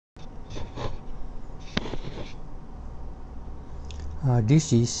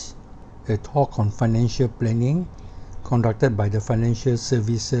This is a talk on financial planning conducted by the Financial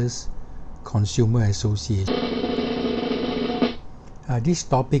Services Consumer Association. This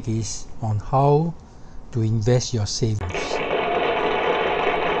topic is on how to invest your savings.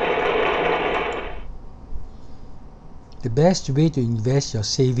 The best way to invest your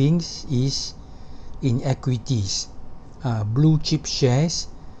savings is in equities, blue chip shares,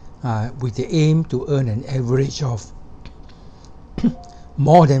 with the aim to earn an average of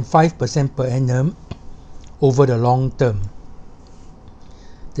more than 5% per annum over the long term.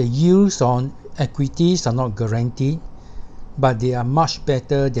 The yields on equities are not guaranteed, but they are much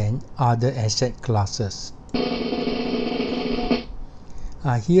better than other asset classes.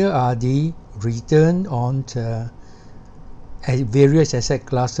 Here are the return on various asset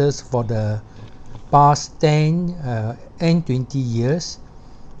classes for the past 10 and 20 years.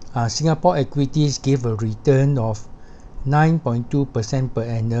 Singapore equities gave a return of 9.2% per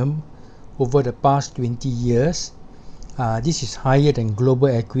annum over the past 20 years. This is higher than global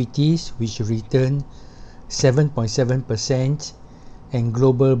equities, which returned 7.7%, and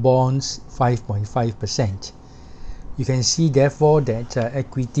global bonds 5.5%. You can see therefore that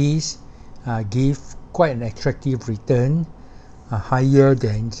equities give quite an attractive return, higher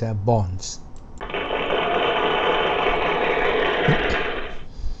than bonds.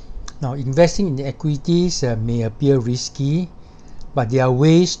 Now, investing in equities may appear risky, but there are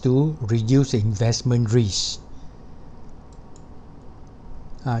ways to reduce the investment risk.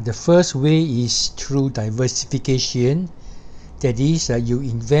 The first way is through diversification. That is, you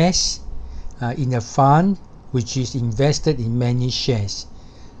invest in a fund which is invested in many shares.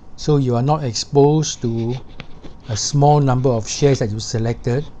 So you are not exposed to a small number of shares that you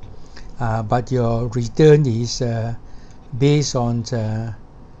selected, but your return is based on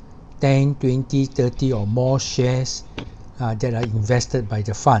 10, 20, 30 or more shares that are invested by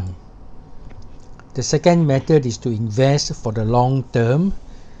the fund. The second method is to invest for the long term,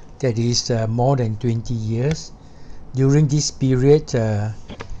 that is more than 20 years. During this period,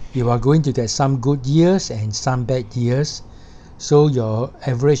 you are going to get some good years and some bad years, so your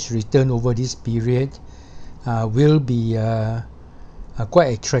average return over this period will be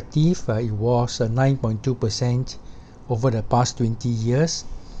quite attractive. It was 9.2% over the past 20 years.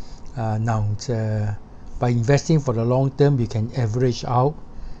 By investing for the long term, you can average out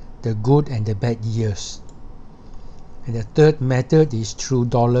the good and the bad years. And the third method is through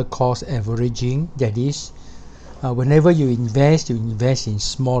dollar cost averaging. That is, whenever you invest in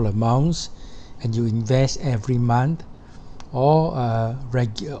small amounts, and you invest every month or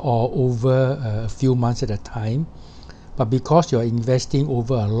over a few months at a time. But because you are investing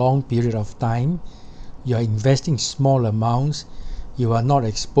over a long period of time, you are investing small amounts, you are not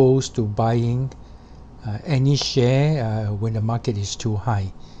exposed to buying any share when the market is too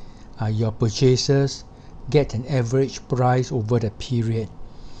high. Your purchases get an average price over the period.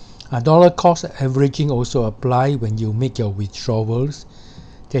 Dollar cost averaging also apply when you make your withdrawals.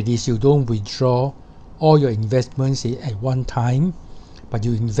 That is, you don't withdraw all your investments at one time, but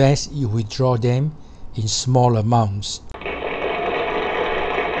you withdraw them in small amounts.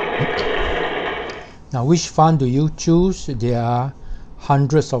 Now, which fund do you choose? There are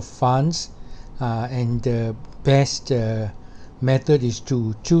hundreds of funds, and the best method is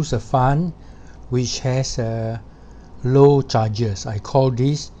to choose a fund which has low charges. I call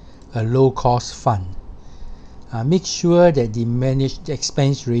this a low cost fund. Make sure that the managed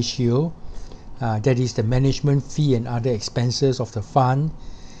expense ratio, that is the management fee and other expenses of the fund,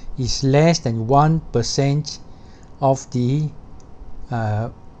 is less than 1% of the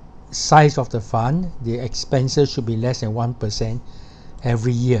size of the fund. The expenses should be less than 1%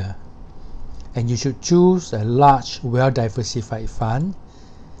 every year. And you should choose a large, well-diversified fund,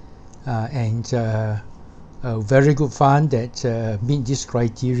 and a very good fund that meets this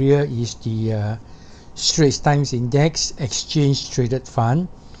criteria is the Straits Times Index Exchange Traded Fund,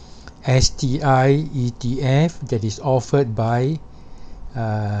 STI ETF, that is offered by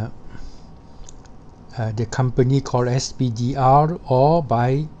the company called SPDR, or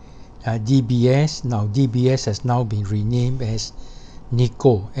by DBS. Now DBS has now been renamed as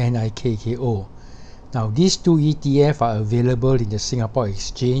Nikko, Nikko. Now these two ETF are available in the Singapore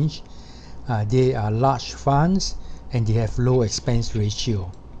Exchange. They are large funds and they have low expense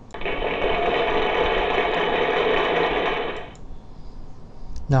ratio.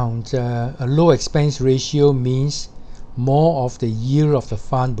 Now a low expense ratio means more of the yield of the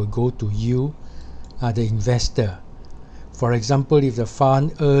fund will go to you, the investor. For example, if the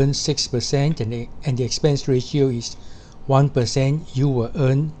fund earns 6% and the expense ratio is 1%, you will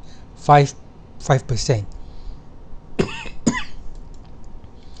earn 5%.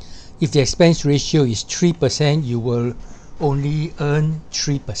 If the expense ratio is 3%, you will only earn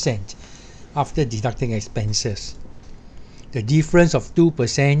 3% after deducting expenses. The difference of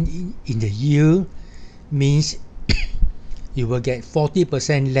 2% in the yield means you will get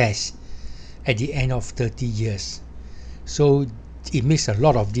 40% less at the end of 30 years. So it makes a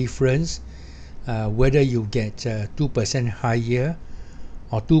lot of difference whether you get 2% higher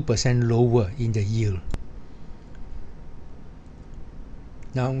or 2% lower in the yield.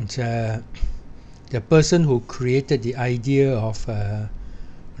 Now, the person who created the idea of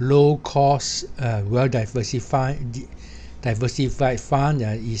low-cost, well-diversified fund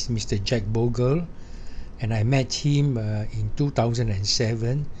is Mr. Jack Bogle, and I met him in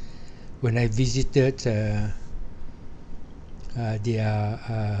 2007 when I visited the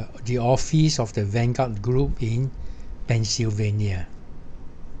office of the Vanguard Group in Pennsylvania.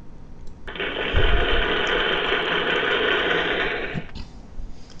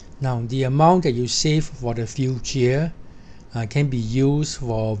 Now, the amount that you save for the future can be used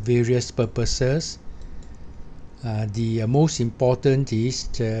for various purposes. The most important is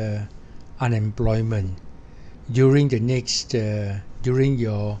the unemployment. During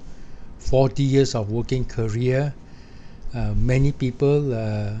your 40 years of working career, many people,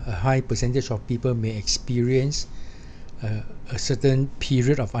 a high percentage of people may experience a certain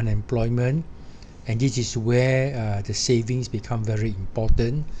period of unemployment, and this is where the savings become very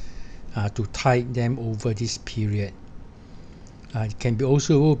important to tide them over this period. It can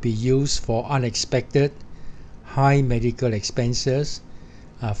also be used for unexpected high medical expenses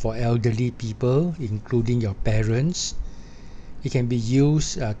for elderly people, including your parents. It can be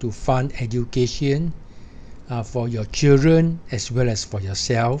used to fund education for your children as well as for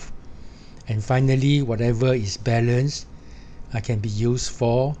yourself. And finally, whatever is balanced can be used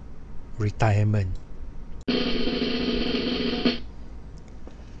for retirement.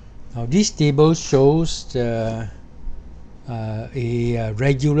 Now, this table shows a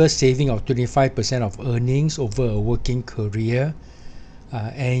regular saving of 25% of earnings over a working career,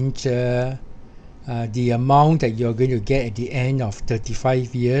 and the amount that you're going to get at the end of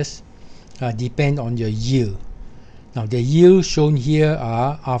 35 years depend on your yield. Now, the yield shown here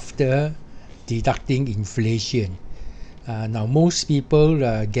are after deducting inflation. Now, most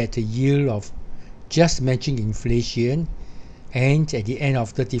people get a yield of just matching inflation, and at the end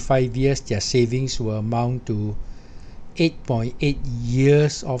of 35 years, their savings will amount to 8.8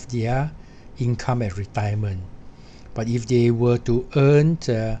 years of their income at retirement. But if they were to earn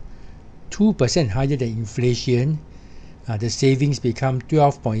 2% higher than inflation, the savings become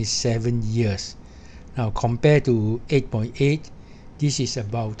 12.7 years. Now, compared to 8.8, this is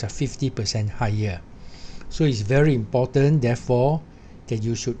about 50% higher. So it's very important, therefore, that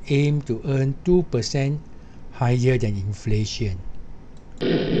you should aim to earn 2% higher than inflation.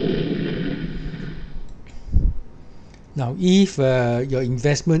 Now, if your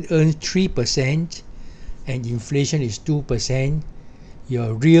investment earns 3% and inflation is 2%,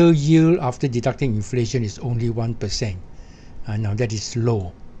 your real yield after deducting inflation is only 1%. Now, that is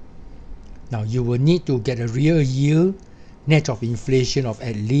low. Now, you will need to get a real yield net of inflation of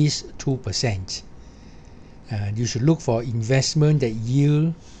at least 2%. You should look for investment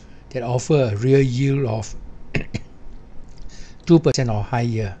that offer a real yield of 2% or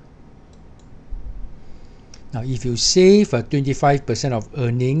higher. Now, if you save 25% of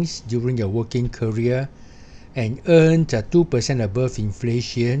earnings during your working career and earn 2% above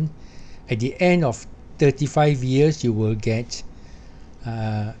inflation, at the end of 35 years, you will get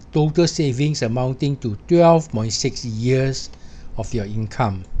total savings amounting to 12.6 years of your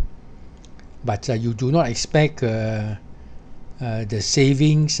income. But you do not expect the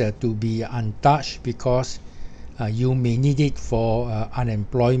savings to be untouched, because you may need it for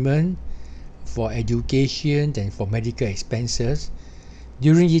unemployment, for education, and for medical expenses.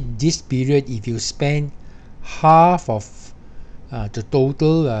 During this period, if you spend half of the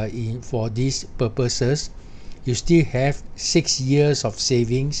total for these purposes, you still have 6 years of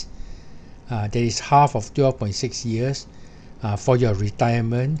savings. That is half of 12.6 years for your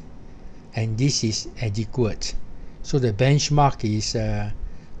retirement, and this is adequate. So the benchmark is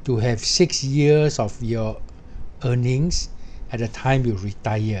to have 6 years of your earnings at the time you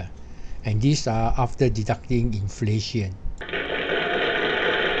retire, and these are after deducting inflation.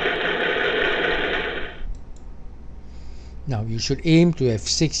 Now, you should aim to have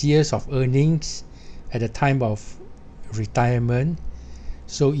 6 years of earnings at the time of retirement.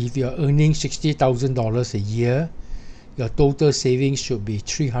 So if you're earning $60,000 a year, your total savings should be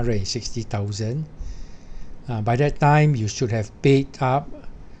 $360,000. By that time, you should have paid up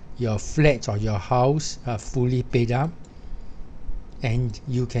your flat or your house fully paid up, and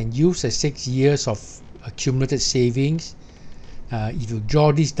you can use the 6 years of accumulated savings. If you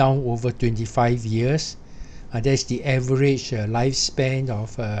draw this down over 25 years, that's the average lifespan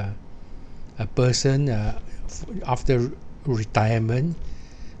of a person after retirement.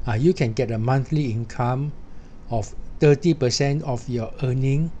 You can get a monthly income of 30% of your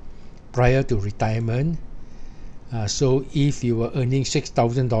earning prior to retirement. So if you were earning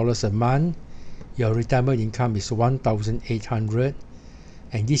 $6,000 a month, your retirement income is $1,800,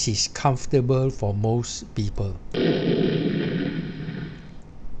 and this is comfortable for most people.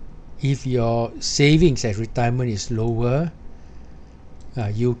 If your savings at retirement is lower,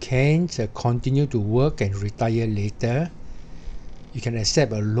 you can continue to work and retire later. You can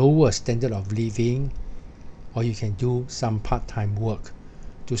accept a lower standard of living, or you can do some part-time work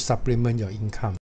to supplement your income.